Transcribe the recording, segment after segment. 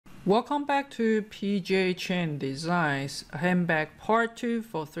Welcome back to Chen Designs Handbag Part 2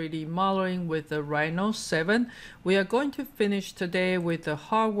 for 3D modeling with the Rhino 7. We are going to finish today with the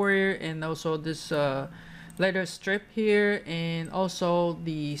hardware and also this leather strip here and also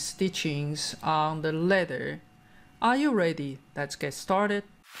the stitchings on the leather. Are you ready? Let's get started.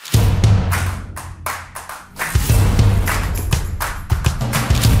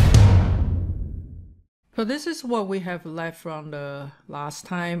 So this is what we have left from the last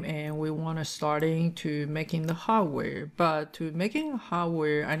time, and we want to starting to making the hardware. But to making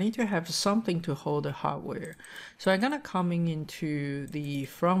hardware, I need to have something to hold the hardware. So I'm gonna coming into the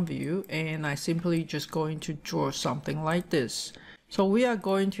front view, and I simply just going to draw something like this. So we are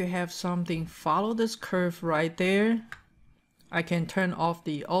going to have something follow this curve right there. I can turn off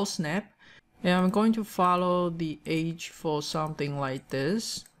the all snap, and I'm going to follow the edge for something like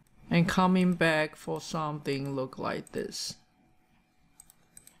this. And coming back for something look like this.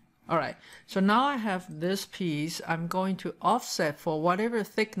 Alright, so now I have this piece. I'm going to offset for whatever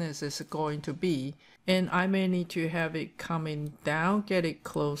thickness is going to be. And I may need to have it coming down, get it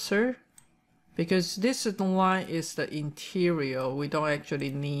closer. Because this line is the interior. We don't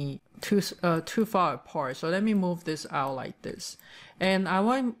actually need too far apart. So let me move this out like this. And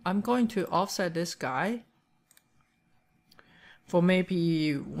I'm going to offset this guy for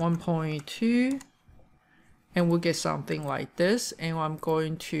maybe 1.2, and we'll get something like this. And I'm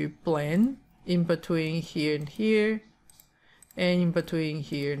going to blend in between here and here, and in between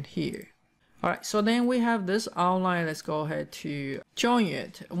here and here. Alright, so then we have this outline. Let's go ahead to join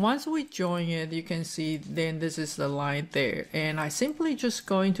it. Once we join it, you can see then this is the line there. And I simply just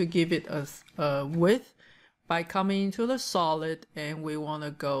going to give it a width by coming into the solid, and we want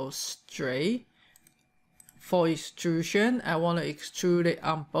to go straight. For extrusion, I want to extrude it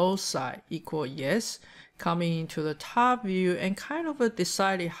on both sides, equal yes. Coming into the top view and kind of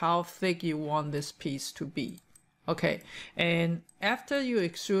deciding how thick you want this piece to be. Okay, and after you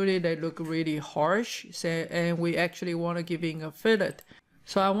extrude it, they look really harsh, and we actually want to give it a fillet.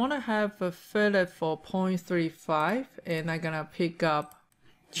 So I want to have a fillet for 0.35, and I'm gonna pick up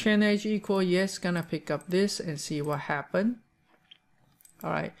Chen edge equal yes, gonna pick up this and see what happened.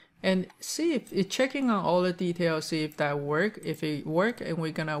 Alright. And see if it's checking on all the details, see if that work. If it work, and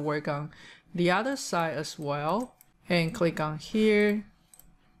we're gonna work on the other side as well. And click on here,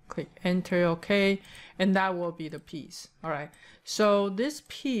 click enter, okay, and that will be the piece. All right, so this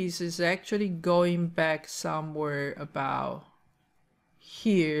piece is actually going back somewhere about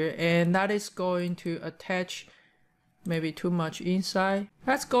here, and that is going to attach. Maybe too much inside.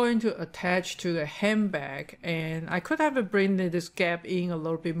 That's going to attach to the handbag, and I could have bring this gap in a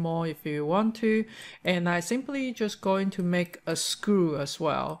little bit more if you want to, and I simply just going to make a screw as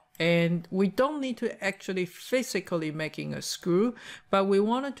well. And we don't need to actually physically making a screw, but we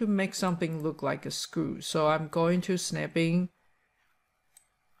wanted to make something look like a screw. So I'm going to snap in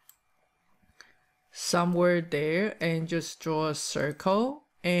somewhere there and just draw a circle,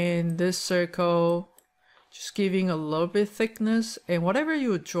 and this circle just giving a little bit thickness, and whatever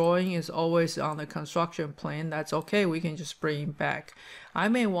you're drawing is always on the construction plane. That's okay, we can just bring it back. I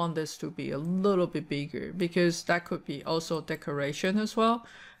may want this to be a little bit bigger because that could be also decoration as well.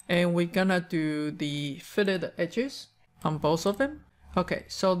 And we're gonna do the fillet edges on both of them. Okay,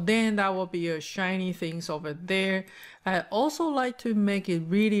 so then that will be a shiny things over there. I also like to make it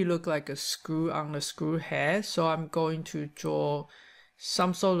really look like a screw on the screw head, so I'm going to draw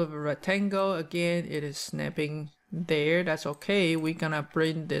some sort of a rectangle. Again, it is snapping there. That's okay. We're gonna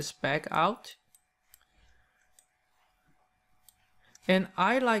bring this back out. And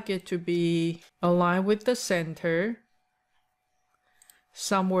I like it to be aligned with the center.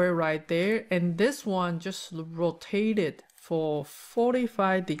 Somewhere right there. And this one just rotated for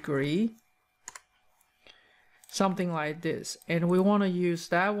 45 degrees. Something like this. And we want to use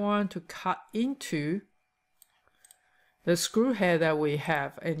that one to cut into the screw head that we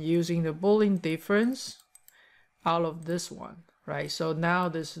have, and using the Boolean Difference out of this one, right? So now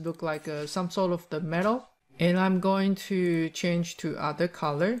this look like some sort of the metal, and I'm going to change to other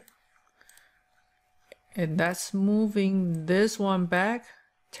color, and that's moving this one back,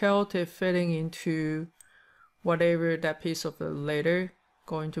 tilt it fitting into whatever that piece of the leather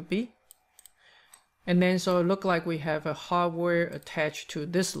going to be. And then so it look like we have a hardware attached to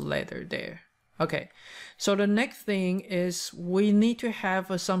this leather there. Okay, so the next thing is we need to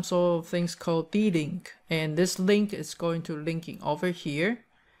have some sort of things called D-link, and this link is going to linking over here,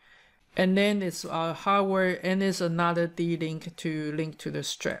 and then it's our hardware, and it's another D-link to link to the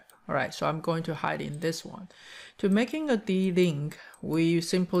strap. All right, so I'm going to hide in this one. To making a D-link, we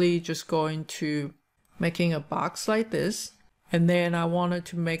simply just going to making a box like this, And then I wanted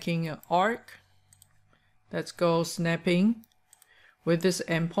to making an arc. Let's go snapping with this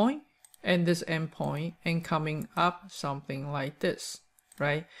endpoint and this endpoint and coming up something like this,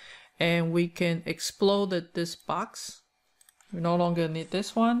 right? And we can explode this box. We no longer need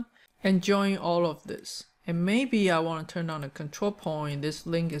this one, and join all of this. And maybe I want to turn on the control point. This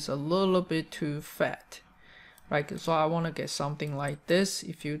link is a little bit too fat, right? So I want to get something like this.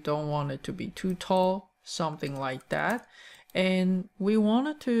 If you don't want it to be too tall, something like that. And we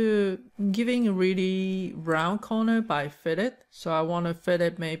wanted to giving a really round corner by fillet. So I want to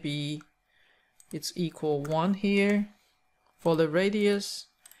fillet maybe it's equal 1 here for the radius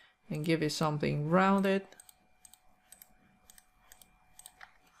and give it something rounded.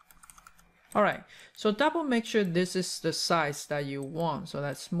 All right, so double make sure this is the size that you want. So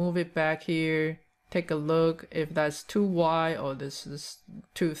let's move it back here. Take a look if that's too wide or this is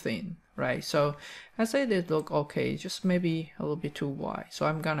too thin, right? So I say this look okay, just maybe a little bit too wide. So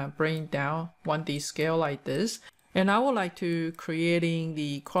I'm gonna bring down 1D scale like this. And I would like to creating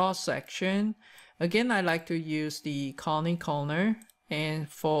the cross section. Again, I like to use the conic corner and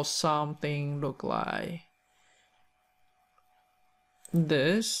for something look like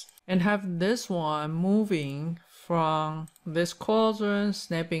this. And have this one moving from this quadrant,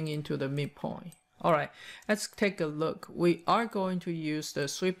 snapping into the midpoint. All right, let's take a look. We are going to use the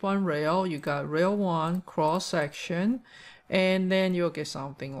sweep one rail. You got rail 1 cross section, and then you'll get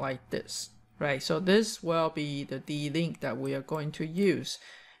something like this, right? So this will be the D-link that we are going to use.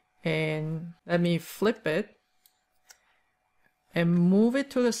 And let me flip it and move it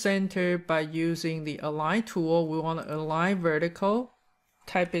to the center by using the align tool. We want to align vertical.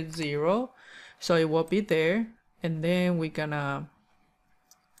 Type it 0, so it will be there, and then we're gonna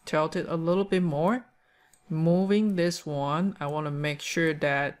tilt it a little bit more, moving this one. I want to make sure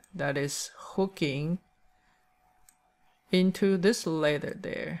that that is hooking into this letter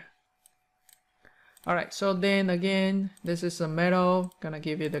there. All right, so then again, this is a metal, gonna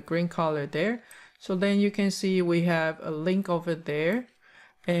give you the green color there. So then you can see we have a link over there.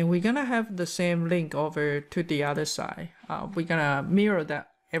 And we're gonna have the same link over to the other side. We're gonna mirror that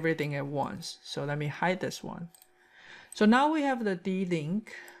everything at once. So let me hide this one. So now we have the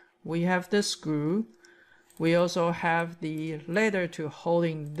D-link. We have the screw. We also have the letter to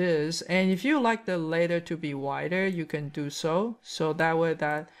holding this. And if you like the letter to be wider, you can do so. So that way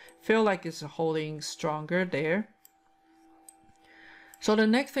that feel like it's holding stronger there. So the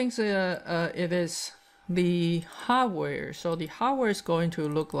next thing it is the hardware. So the hardware is going to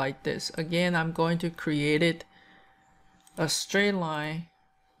look like this. Again, I'm going to create it a straight line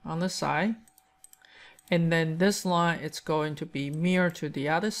on the side, and then this line it's going to be mirrored to the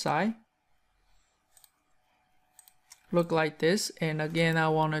other side, look like this. And again, I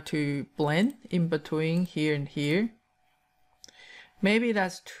wanted to blend in between here and here. Maybe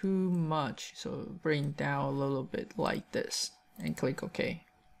that's too much, so bring down a little bit like this and click OK.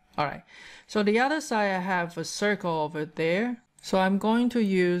 All right, so the other side I have a circle over there. So I'm going to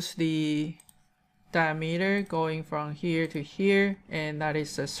use the diameter going from here to here, and that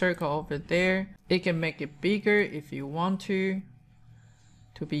is a circle over there. You can make it bigger if you want to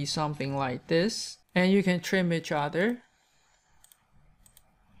be something like this. And you can trim each other.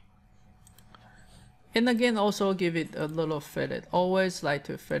 And again, also give it a little fillet. Always like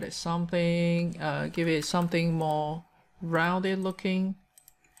to fillet something, give it something more rounded looking.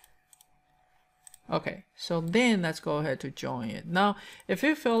 Okay, so then let's go ahead to join it. Now, if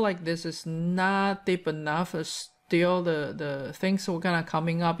you feel like this is not deep enough, still the things we're gonna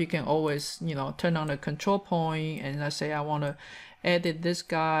coming up, you can always, you know, turn on the control point and let's say I want to edit this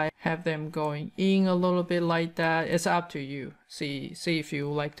guy, have them going in a little bit like that. It's up to you. See if you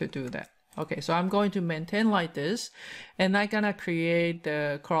like to do that. Okay, so I'm going to maintain like this, and I'm gonna create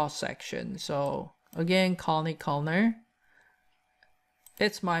the cross section. So again, conic corner.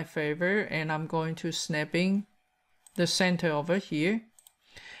 It's my favorite, and I'm going to snapping the center over here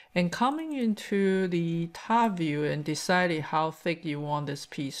and coming into the top view and deciding how thick you want this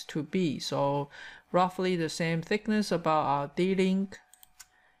piece to be. So roughly the same thickness about our D-link,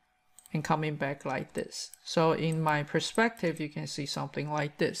 and coming back like this. So in my perspective, you can see something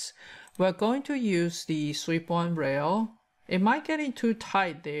like this. We're going to use the sweep one rail. It might get in too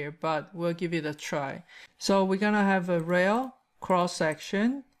tight there, but we'll give it a try. So we're gonna have a rail cross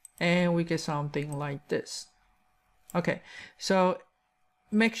section, and we get something like this. Okay, so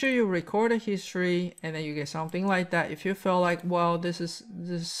make sure you record the history, and then you get something like that. If you feel like, well, this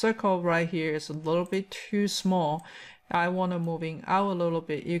circle right here is a little bit too small, I want to moving out a little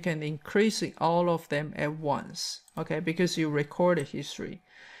bit, you can increase all of them at once, okay, because you record the history.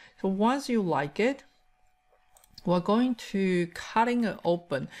 So once you like it, we're going to cutting it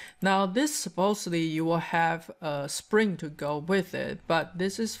open. Now this supposedly you will have a spring to go with it, but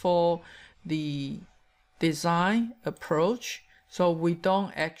this is for the design approach, so we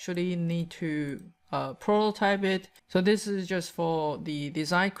don't actually need to prototype it. So this is just for the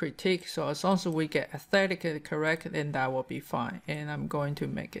design critique, so as long as we get aesthetically correct, then that will be fine. And I'm going to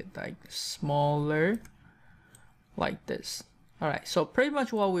make it like smaller like this. All right, so pretty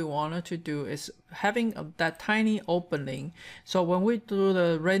much what we wanted to do is having that tiny opening. So when we do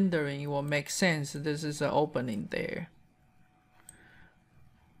the rendering, it will make sense. This is an opening there.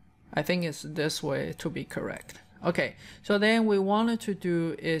 I think it's this way to be correct. Okay, so then we wanted to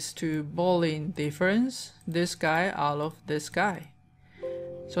do is to Boolean difference this guy out of this guy.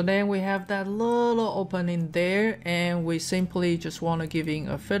 So then we have that little opening there, and we simply just want to give in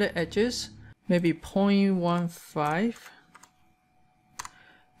a fillet edges, maybe 0.15.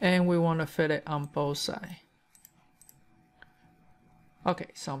 And we want to fit it on both sides. Okay,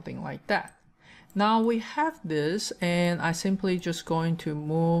 something like that. Now we have this, and I simply just going to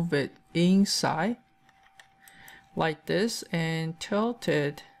move it inside like this and tilt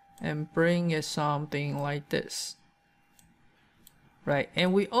it and bring it something like this. Right,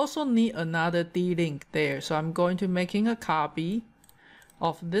 and we also need another D-link there. So I'm going to making a copy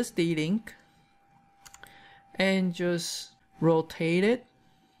of this D-link and just rotate it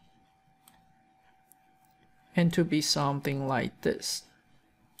and to be something like this.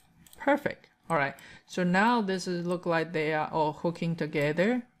 Perfect. All right, so now this is look like they are all hooking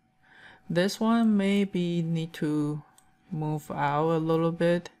together. This one maybe need to move out a little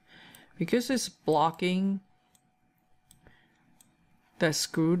bit because it's blocking the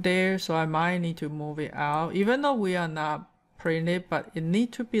screw there, so I might need to move it out, even though we are not printed, but it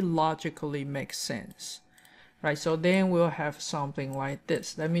need to be logically make sense. Right, so then we'll have something like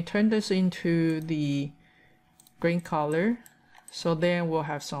this. Let me turn this into the green color, so then we'll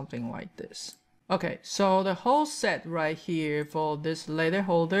have something like this. Okay, so the whole set right here for this letter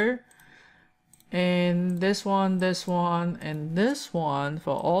holder, and this one, and this one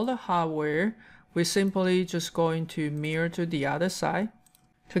for all the hardware, we're simply just going to mirror to the other side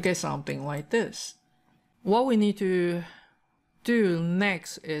to get something like this. What we need to do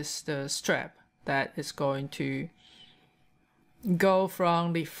next is the strap that is going to go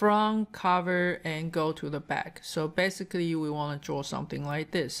from the front cover and go to the back. So basically we want to draw something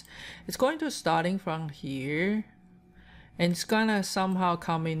like this. It's going to starting from here, and it's gonna somehow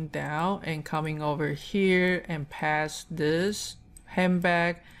coming down and coming over here and past this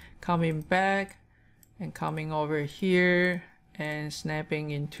handbag, coming back and coming over here and snapping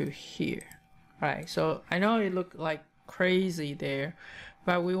into here. Right, so I know it looked like crazy there,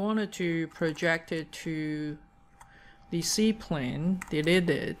 but we wanted to project it to the C-plane, delete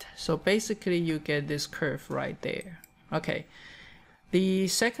it. So basically you get this curve right there. Okay, the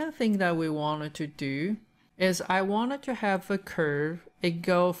second thing that we wanted to do is I wanted to have a curve. It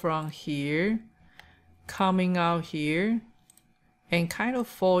go from here, coming out here, and kind of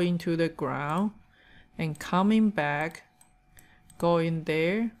fall into the ground, and coming back, going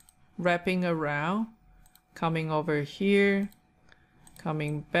there, wrapping around, coming over here,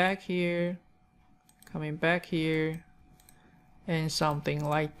 coming back here, coming back here, and something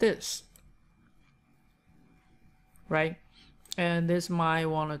like this, right? And this might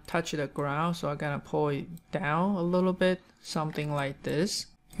want to touch the ground, so I'm gonna pull it down a little bit, something like this.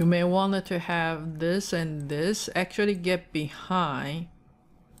 You may want to have this and this actually get behind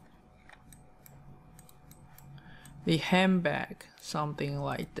the handbag, something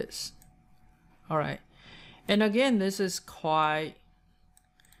like this. All right, and again, this is quite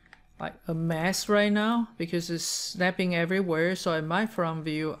like a mess right now because it's snapping everywhere. So in my front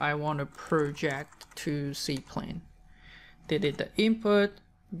view, I want to project to C-plane. Delete the input,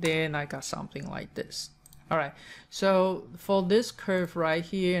 then I got something like this. All right, so for this curve right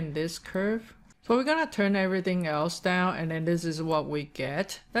here and this curve, so we're gonna turn everything else down, and then this is what we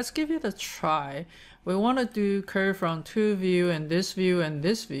get. Let's give it a try. We want to do curve from two view and this view and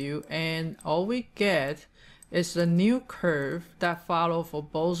this view, and all we get is a new curve that follow for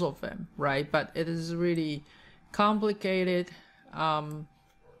both of them, right? But it is really complicated the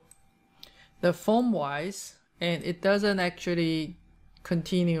form wise, and it doesn't actually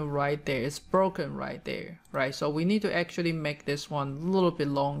continue right there. It's broken right there, right? So we need to actually make this one a little bit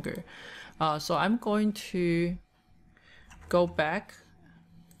longer. So I'm going to go back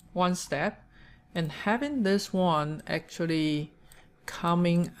one step and having this one actually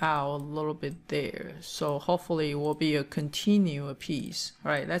coming out a little bit there. So hopefully it will be a continuous piece.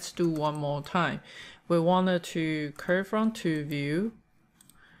 All right, let's do one more time. We wanted to curve from two view,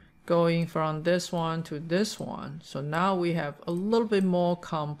 going from this one to this one. So now we have a little bit more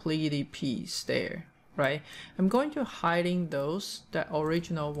completed piece there, right? I'm going to hiding those, that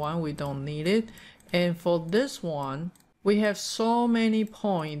original one, we don't need it. And for this one, we have so many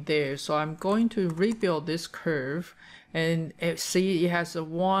points there. So I'm going to rebuild this curve, and see it has a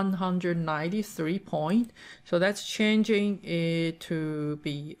 193 point. So that's changing it to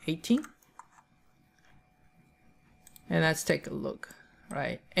be 18. And let's take a look,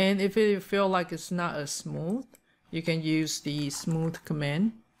 right? And if you feel like it's not as smooth, you can use the smooth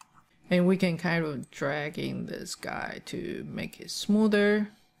command, and we can kind of drag in this guy to make it smoother,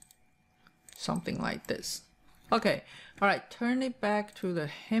 something like this. Okay, all right, turn it back to the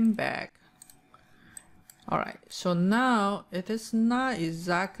handbag. All right, so now it is not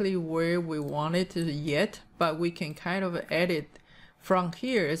exactly where we want it yet, but we can kind of edit from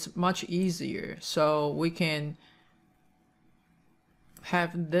here. It's much easier. So we can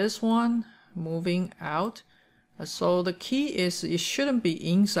have this one moving out. So the key is it shouldn't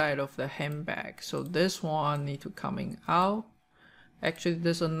be inside of the handbag. So this one need to coming out. Actually,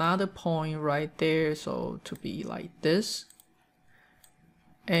 there's another point right there, so to be like this.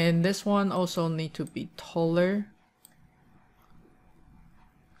 And this one also need to be taller.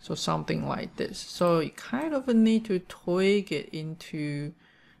 So something like this. So you kind of need to tweak it into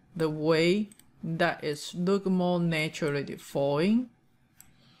the way that is look more naturally falling.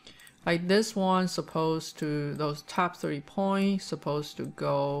 Like this one supposed to, those top 3 points supposed to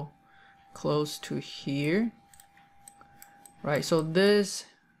go close to here. Right, so this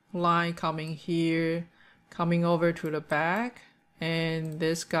line coming here, coming over to the back, and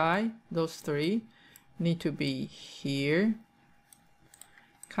this guy, those 3 need to be here,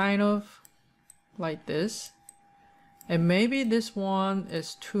 kind of like this. And maybe this one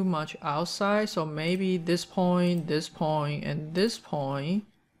is too much outside, so maybe this point, and this point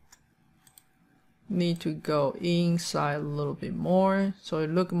need to go inside a little bit more, so it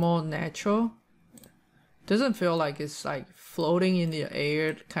look more natural. Doesn't feel like it's like floating in the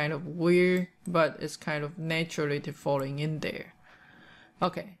air, kind of weird, but it's kind of naturally falling in there.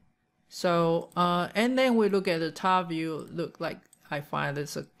 Okay, so and then we look at the top view, look like I find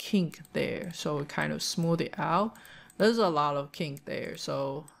there's a kink there, so we kind of smooth it out. There's a lot of kink there,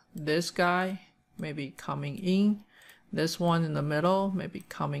 so this guy maybe coming in, this one in the middle maybe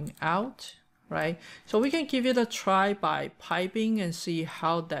coming out, right? So we can give it a try by piping and see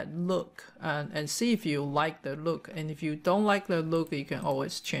how that look, and see if you like the look. And if you don't like the look, you can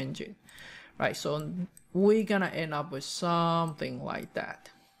always change it, right? So we're gonna end up with something like that.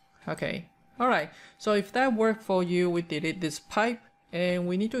 Okay, all right, so if that worked for you, we delete this pipe, and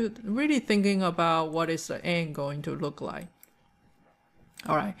we need to really thinking about what is the end going to look like.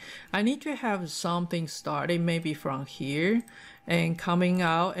 All right, I need to have something starting maybe from here and coming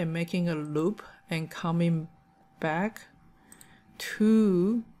out and making a loop and coming back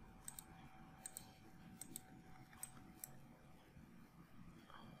to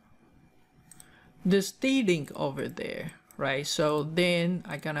this D-link over there, right? So then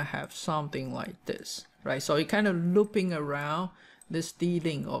I'm gonna have something like this, right? So it kind of looping around this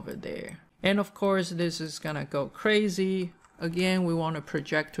D-link over there. And of course, this is gonna go crazy. Again, we want to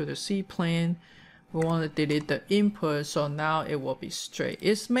project to the C-plane. We want to delete the input, so now it will be straight.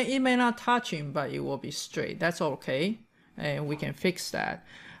 It may not touch him, but it will be straight. That's okay, and we can fix that.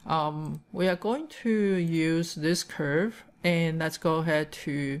 We are going to use this curve, and let's go ahead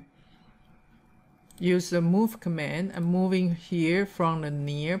to use the move command. I'm moving here from the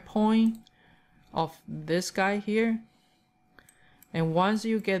near point of this guy here. And once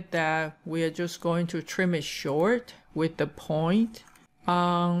you get that, we are just going to trim it short with the point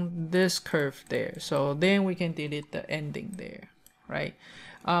on this curve there. So then we can delete the ending there, right?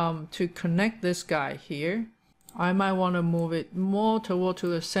 To connect this guy here, I might want to move it more toward to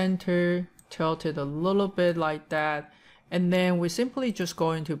the center, tilt it a little bit like that. And then we're simply just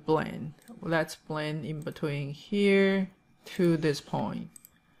going to blend. Let's blend in between here to this point,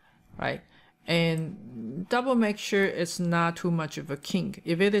 right? And double make sure it's not too much of a kink.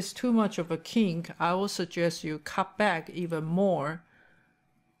 If it is too much of a kink, I will suggest you cut back even more.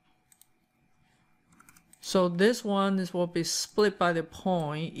 So this one will be split by the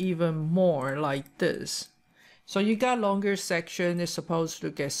point even more like this. So you got longer section, it's supposed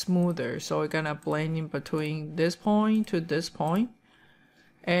to get smoother. So we're gonna blend in between this point to this point.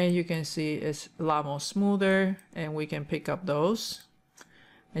 And you can see it's a lot more smoother, and we can pick up those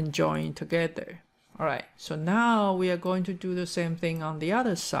and join together. All right, so now we are going to do the same thing on the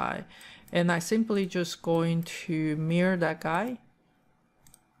other side. And I simply just going to mirror that guy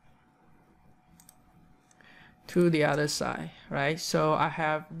to the other side, right? So I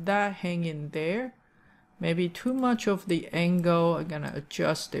have that hanging there. Maybe too much of the angle. I'm gonna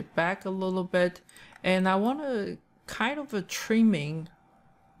adjust it back a little bit, and I want to kind of a trimming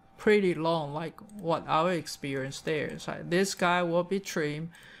pretty long, like what our experience there. So this guy will be trimmed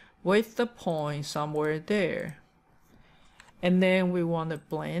with the point somewhere there, and then we want to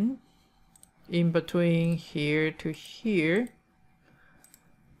blend in between here to here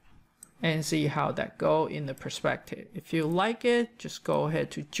and see how that go in the perspective. If you like it, just go ahead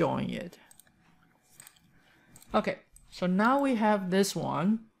to join it. Okay, so now we have this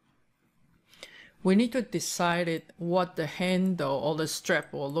one. We need to decide what the handle or the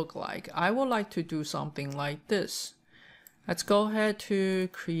strap will look like. I would like to do something like this. Let's go ahead to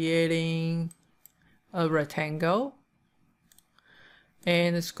creating a rectangle,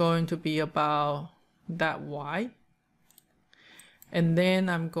 and it's going to be about that wide. And then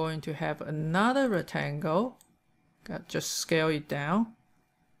I'm going to have another rectangle. Just scale it down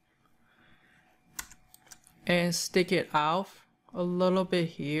and stick it out a little bit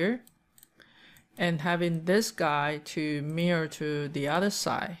here, and having this guy to mirror to the other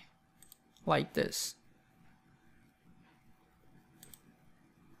side like this.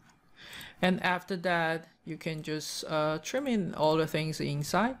 And after that, you can just trim in all the things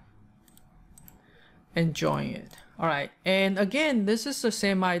inside and join it. All right, and again, this is the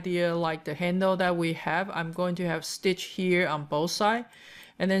same idea like the handle that we have. I'm going to have stitch here on both sides,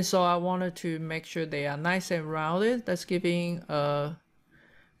 and then so I wanted to make sure they are nice and rounded. That's giving a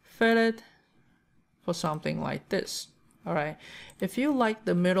fillet for something like this. All right, if you like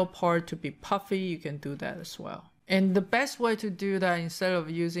the middle part to be puffy, you can do that as well. And the best way to do that, instead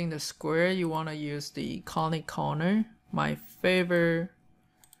of using the square, you want to use the conic corner, my favorite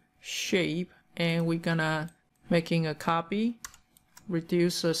shape. And we're gonna making a copy,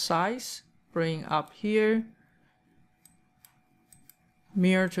 reduce the size, bring up here,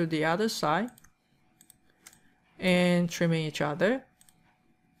 mirror to the other side, and trimming each other.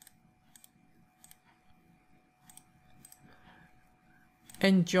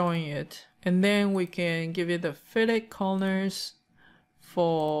 And join it. And then we can give it the fillet corners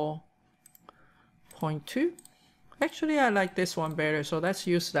for 0.2. Actually, I like this one better, so let's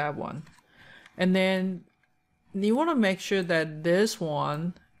use that one. And then you want to make sure that this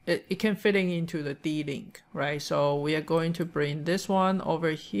one, it can fit into the D-link, right? So we are going to bring this one over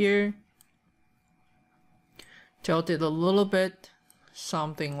here, tilt it a little bit,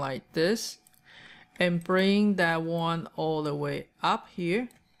 something like this, and bring that one all the way up here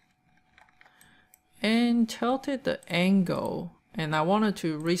and tilt it the angle. And I wanted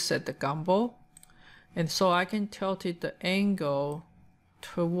to reset the gumbo, and so I can tilt it the angle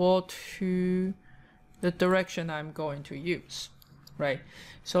toward to the direction I'm going to use, right?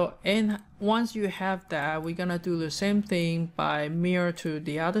 So, and once you have that, we're gonna do the same thing by mirror to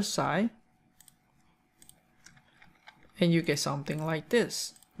the other side, and you get something like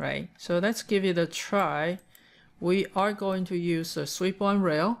this, right? So let's give it a try. We are going to use the sweep one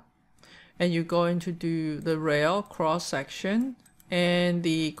rail, and you're going to do the rail cross section and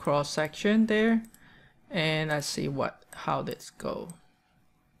the cross section there, and let's see how this go.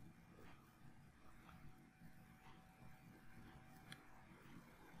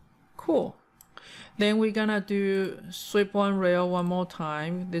 Cool. Then we're gonna do sweep one rail one more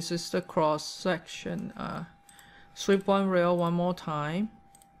time. This is the cross section. Sweep one rail one more time,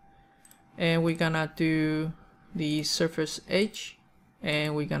 and we're gonna do the surface edge,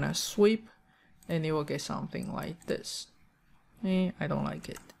 and we're gonna sweep, and it will get something like this. I don't like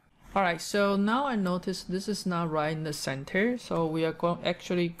it. All right, so now I notice this is not right in the center, so we are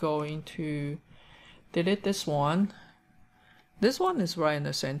actually going to delete this one. This one is right in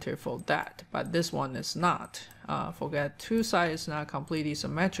the center for that, but this one is not. Forget two sides is not completely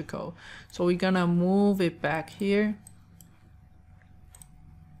symmetrical. So we're gonna move it back here.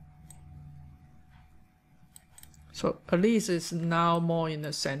 So at least it's now more in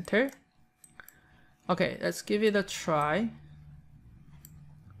the center. Okay, let's give it a try.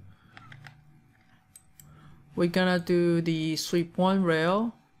 We're gonna do the sweep one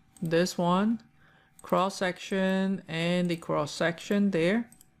rail, this one, cross section, and the cross section there.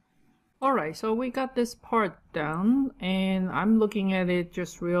 Alright, so we got this part down, and I'm looking at it,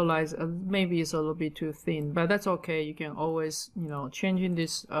 just realize maybe it's a little bit too thin, but that's okay. You can always, change in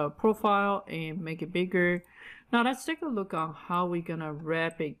this profile and make it bigger. Now let's take a look on how we're gonna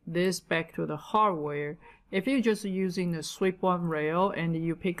wrap this back to the hardware. If you're just using the sweep one rail and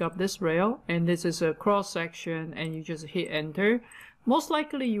you pick up this rail, and this is a cross section, and you just hit enter, most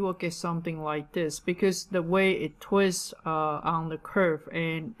likely you will get something like this because the way it twists on the curve,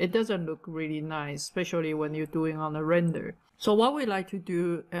 and it doesn't look really nice, especially when you're doing on a render. So what we like to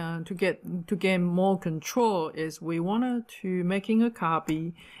do to gain more control is we wanted to making a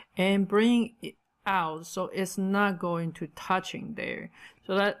copy and bring it out so it's not going to touching there.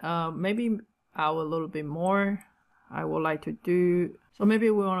 So that maybe out a little bit more. I would like to do, so maybe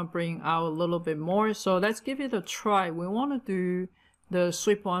we want to bring out a little bit more. So let's give it a try. We want to do the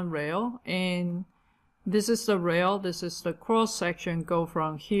sweep one rail, and this is the rail, this is the cross section, go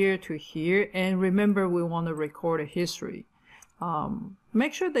from here to here, and remember we want to record a history.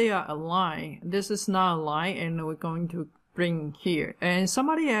 Make sure they are aligned. This is not aligned, and we're going to bring here. And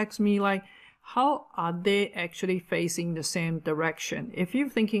somebody asked me like, how are they actually facing the same direction? If you're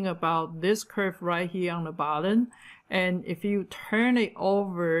thinking about this curve right here on the bottom, and if you turn it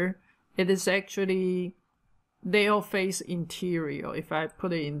over, it is actually, they all face interior, if I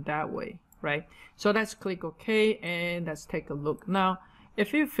put it in that way, right? So let's click OK, and let's take a look. Now,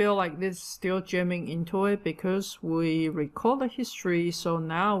 if you feel like this is still jamming into it because we record the history, so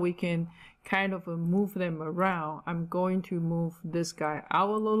now we can kind of move them around. I'm going to move this guy out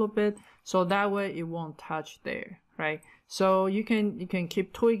a little bit so that way it won't touch there, right? So you can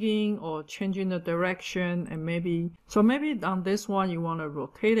keep twigging or changing the direction, and maybe on this one you want to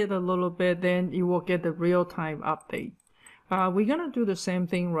rotate it a little bit, then you will get the real-time update. We're gonna do the same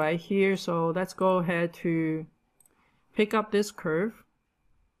thing right here, so let's go ahead to pick up this curve.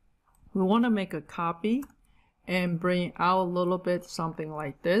 We want to make a copy and bring it out a little bit, something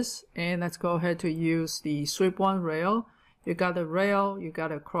like this. And let's go ahead to use the sweep one rail. You got a rail, you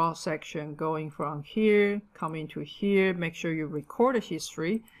got a cross section going from here, coming to here. Make sure you record a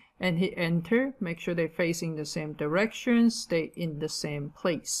history and hit enter. Make sure they're facing the same direction, stay in the same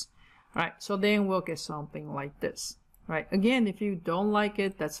place. All right, so then we'll get something like this. Right, again, if you don't like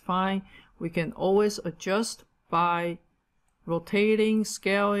it, that's fine. We can always adjust by rotating,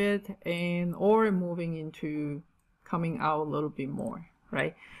 scale it, and or moving into coming out a little bit more,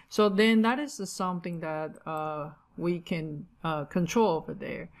 right? So then that is something that we can control over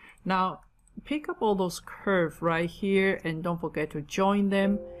there. Now pick up all those curves right here and don't forget to join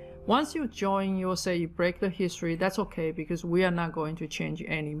them. Once you join, you'll say you break the history. That's okay because we are not going to change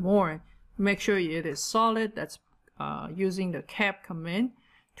anymore. Make sure it is solid. That's using the cap command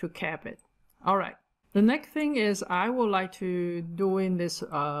to cap it. All right. The next thing is I would like to doing this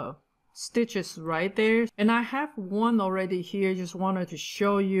stitches right there, and I have one already here. Just wanted to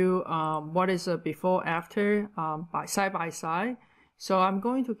show you what is a before after by side. So I'm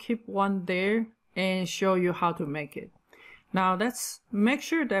going to keep one there and show you how to make it. Now let's make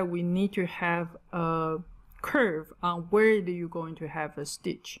sure that we need to have a curve on where you're going to have a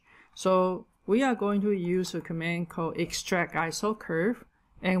stitch. So we are going to use a command called extract Isocurve.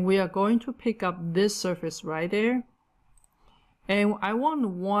 And we are going to pick up this surface right there. And I want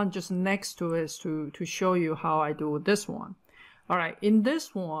one just next to it to show you how I do this one. All right, in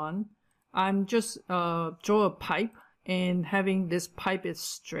this one, I'm just draw a pipe and having this pipe is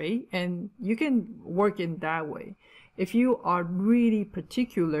straight, and you can work in that way. If you are really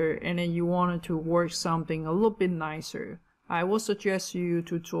particular and then you wanted to work something a little bit nicer, I will suggest you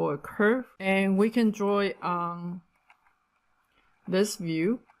to draw a curve, and we can draw it on this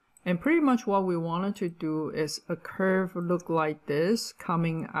view. And pretty much what we wanted to do is a curve look like this,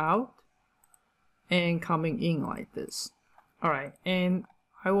 coming out and coming in like this. All right, and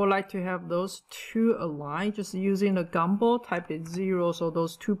I would like to have those two aligned. Just using the gumball, type it 0 so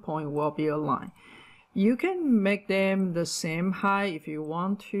those 2 points will be aligned. You can make them the same height if you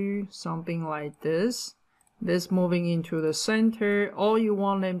want to, something like this. This moving into the center, or you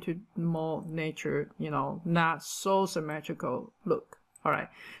want them to more nature, you know, not so symmetrical look. All right,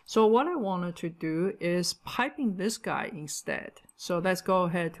 so what I wanted to do is piping this guy instead. So let's go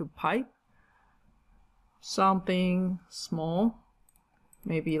ahead to pipe something small,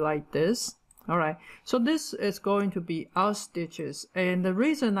 maybe like this. All right, so this is going to be our stitches, and the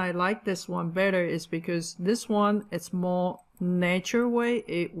reason I like this one better is because this one, it's more nature way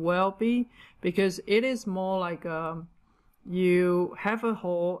it will be, because it is more like you have a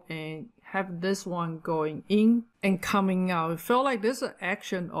hole and have this one going in and coming out. I feel like there's an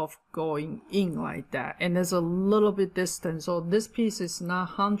action of going in like that, and there's a little bit distance, so this piece is not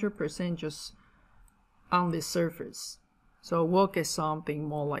 100% just on the surface. So we'll get something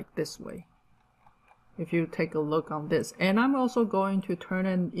more like this way if you take a look on this. And I'm also going to turn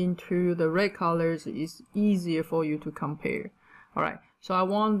it into the red colors. It's easier for you to compare. All right, so I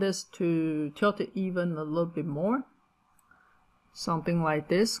want this to tilt it even a little bit more, something like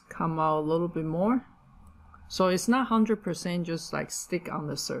this, come out a little bit more. So it's not 100% just like stick on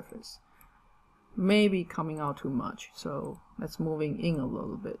the surface. Maybe coming out too much. So let's moving in a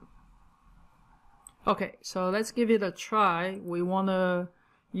little bit. Okay, so let's give it a try. We want to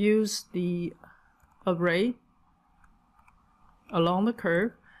use the array along the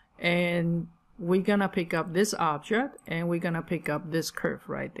curve, and we're gonna pick up this object and we're gonna pick up this curve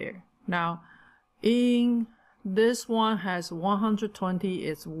right there. Now in this one has 120,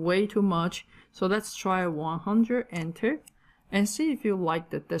 it's way too much, so let's try 100, enter, and see if you like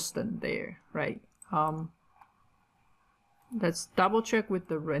the distance there, right? Let's double check with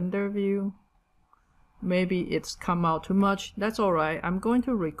the render view. Maybe it's come out too much. That's alright. I'm going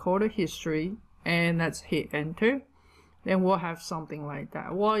to record a history and let's hit enter. Then we'll have something like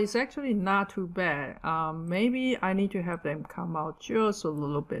that. Well, it's actually not too bad. Maybe I need to have them come out just a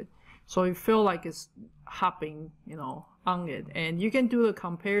little bit, so you feel like it's hopping, you know, on it. And you can do a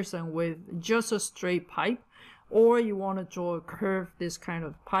comparison with just a straight pipe, or you want to draw a curve, this kind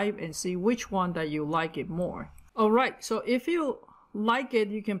of pipe, and see which one that you like it more. Alright, so if you like it,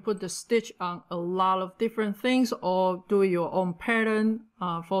 you can put the stitch on a lot of different things or do your own pattern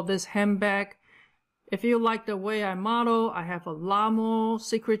for this handbag. If you like the way I model, I have a lot more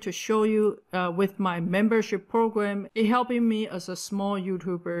secret to show you with my membership program. It helping me as a small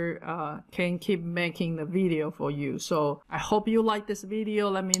YouTuber can keep making the video for you. So I hope you like this video.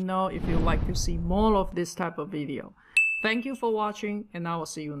 Let me know if you like to see more of this type of video. Thank you for watching, and I will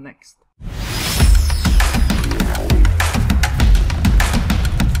see you next.